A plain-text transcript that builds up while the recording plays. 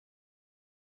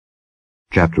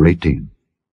Chapter 18.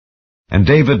 And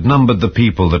David numbered the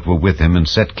people that were with him, and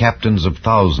set captains of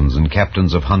thousands and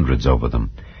captains of hundreds over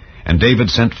them. And David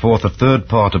sent forth a third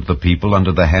part of the people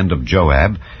under the hand of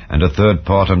Joab, and a third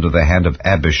part under the hand of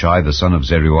Abishai the son of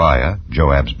Zeruiah,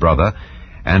 Joab's brother,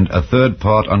 and a third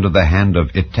part under the hand of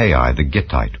Ittai the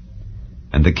Gittite.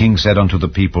 And the king said unto the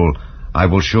people, I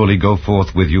will surely go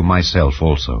forth with you myself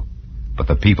also. But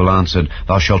the people answered,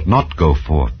 Thou shalt not go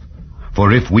forth.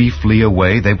 For if we flee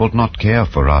away, they will not care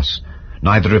for us.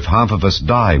 Neither if half of us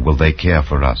die will they care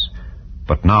for us.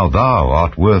 But now thou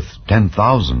art worth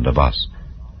 10,000 of us.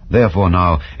 Therefore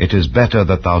now it is better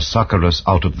that thou succour us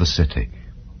out of the city.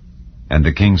 And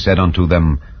the king said unto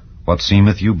them, What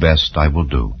seemeth you best I will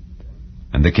do.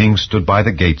 And the king stood by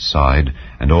the gate side,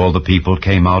 and all the people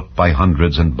came out by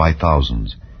hundreds and by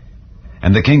thousands.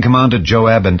 And the king commanded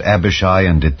Joab and Abishai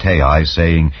and Ittai,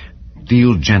 saying,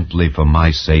 Deal gently for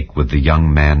my sake with the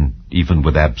young man, even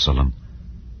with Absalom.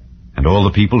 And all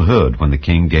the people heard when the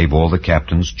king gave all the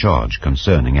captains charge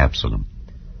concerning Absalom.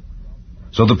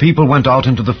 So the people went out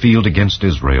into the field against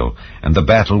Israel, and the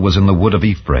battle was in the wood of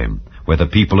Ephraim, where the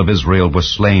people of Israel were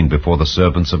slain before the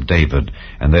servants of David,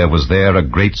 and there was there a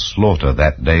great slaughter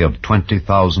that day of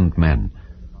 20,000 men.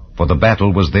 For the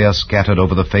battle was there scattered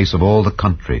over the face of all the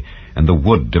country, and the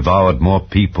wood devoured more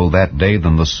people that day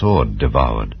than the sword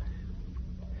devoured.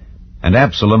 And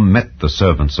Absalom met the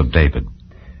servants of David.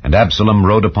 And Absalom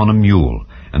rode upon a mule,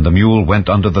 and the mule went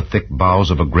under the thick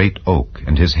boughs of a great oak,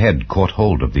 and his head caught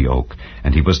hold of the oak,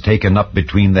 and he was taken up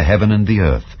between the heaven and the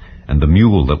earth, and the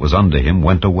mule that was under him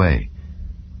went away.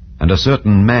 And a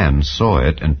certain man saw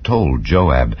it, and told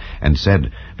Joab, and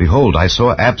said, Behold, I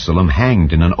saw Absalom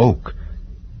hanged in an oak.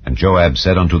 And Joab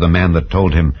said unto the man that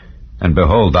told him, And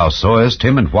behold, thou sawest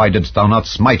him, and why didst thou not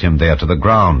smite him there to the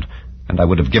ground? And I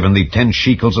would have given thee 10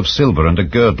 shekels of silver and a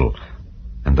girdle.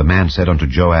 And the man said unto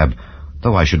Joab,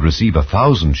 Though I should receive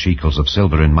 1,000 shekels of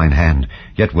silver in mine hand,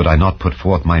 yet would I not put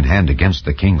forth mine hand against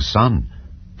the king's son.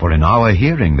 For in our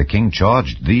hearing the king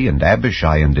charged thee and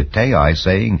Abishai and Ittai,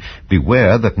 saying,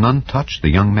 Beware that none touch the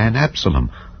young man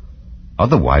Absalom.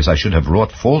 Otherwise I should have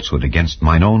wrought falsehood against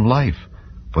mine own life.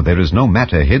 For there is no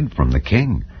matter hid from the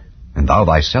king, and thou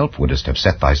thyself wouldest have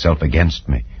set thyself against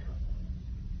me.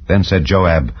 Then said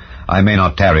Joab, I may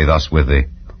not tarry thus with thee.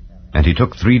 And he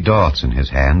took 3 darts in his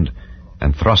hand,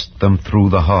 and thrust them through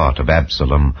the heart of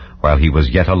Absalom, while he was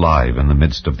yet alive in the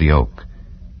midst of the oak.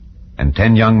 And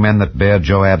 10 young men that bare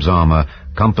Joab's armor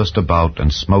compassed about,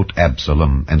 and smote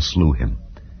Absalom, and slew him.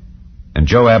 And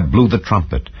Joab blew the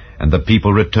trumpet, and the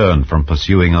people returned from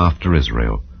pursuing after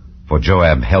Israel, for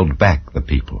Joab held back the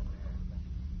people.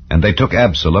 And they took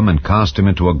Absalom, and cast him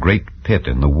into a great pit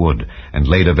in the wood, and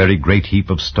laid a very great heap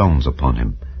of stones upon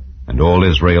him. And all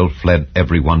Israel fled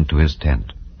every one to his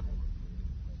tent.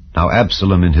 Now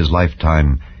Absalom in his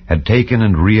lifetime had taken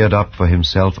and reared up for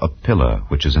himself a pillar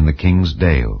which is in the king's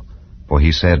dale. For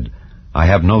he said, I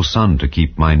have no son to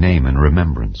keep my name in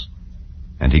remembrance.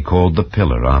 And he called the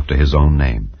pillar after his own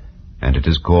name, and it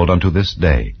is called unto this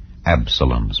day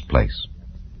Absalom's place.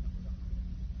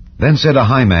 Then said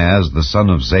Ahimaaz the son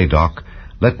of Zadok,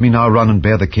 Let me now run and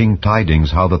bear the king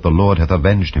tidings how that the Lord hath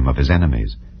avenged him of his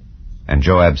enemies. And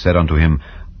Joab said unto him,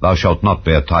 Thou shalt not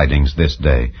bear tidings this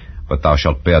day, but thou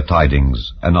shalt bear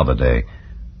tidings another day.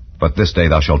 But this day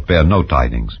thou shalt bear no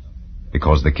tidings,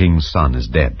 because the king's son is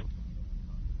dead.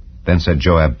 Then said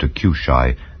Joab to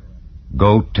Cushai,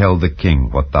 Go tell the king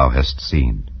what thou hast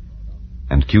seen.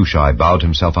 And Cushai bowed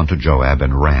himself unto Joab,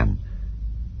 and ran.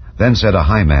 Then said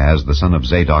Ahimaaz the son of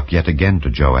Zadok yet again to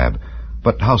Joab,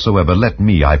 But howsoever, let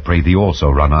me, I pray thee, also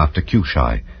run after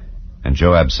Cushai. And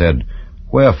Joab said,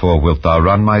 Wherefore wilt thou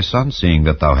run, my son, seeing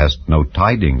that thou hast no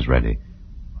tidings ready?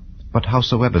 But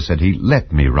howsoever, said he,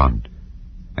 let me run.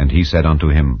 And he said unto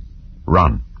him,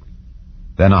 Run.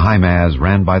 Then Ahimaaz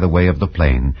ran by the way of the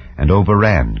plain, and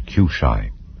overran Cushai.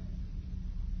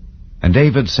 And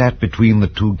David sat between the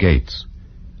 2 gates,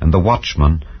 and the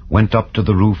watchman went up to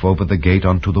the roof over the gate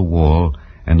unto the wall,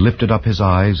 and lifted up his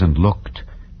eyes, and looked,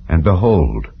 and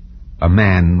behold, a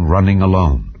man running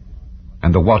alone.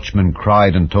 And the watchman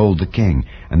cried and told the king.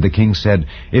 And the king said,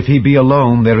 If he be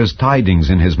alone, there is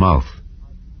tidings in his mouth.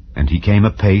 And he came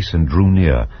apace and drew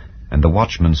near. And the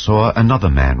watchman saw another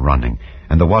man running.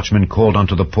 And the watchman called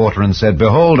unto the porter, and said,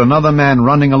 Behold, another man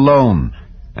running alone.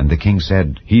 And the king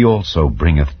said, He also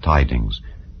bringeth tidings.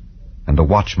 And the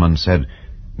watchman said,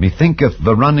 Methinketh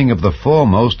the running of the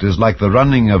foremost is like the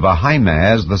running of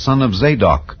Ahimaaz the son of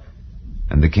Zadok.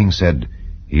 And the king said,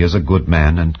 He is a good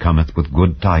man, and cometh with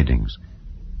good tidings.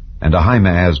 And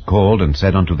Ahimaaz called and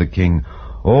said unto the king,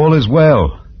 All is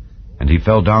well. And he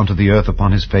fell down to the earth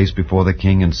upon his face before the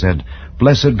king, and said,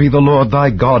 Blessed be the Lord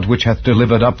thy God, which hath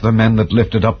delivered up the men that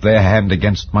lifted up their hand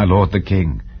against my lord the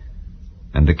king.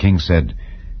 And the king said,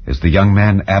 Is the young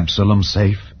man Absalom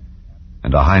safe?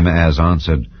 And Ahimaaz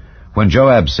answered, When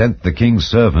Joab sent the king's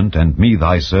servant, and me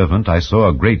thy servant, I saw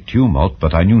a great tumult,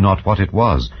 but I knew not what it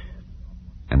was.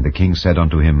 And the king said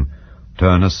unto him,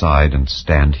 Turn aside, and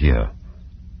stand here.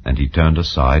 And he turned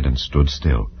aside, and stood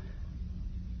still.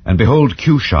 And behold,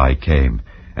 Cushai came,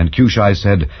 and Cushai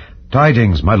said,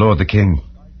 Tidings, my lord the king,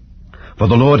 for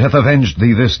the Lord hath avenged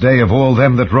thee this day of all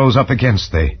them that rose up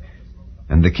against thee.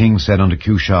 And the king said unto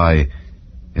Cushai,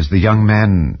 Is the young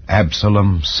man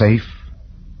Absalom safe?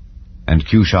 And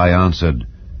Cushai answered,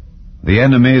 The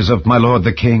enemies of my lord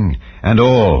the king, and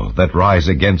all that rise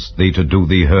against thee to do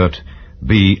thee hurt,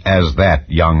 be as that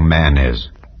young man is.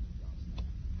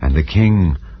 And the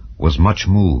king was much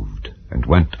moved, and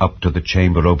went up to the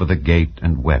chamber over the gate,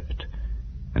 and wept.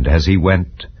 And as he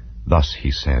went, thus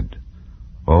he said,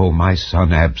 O my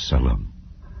son Absalom,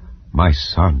 my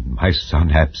son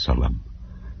Absalom,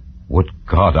 would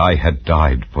God I had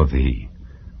died for thee.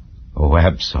 O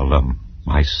Absalom,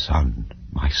 my son,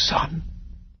 my son.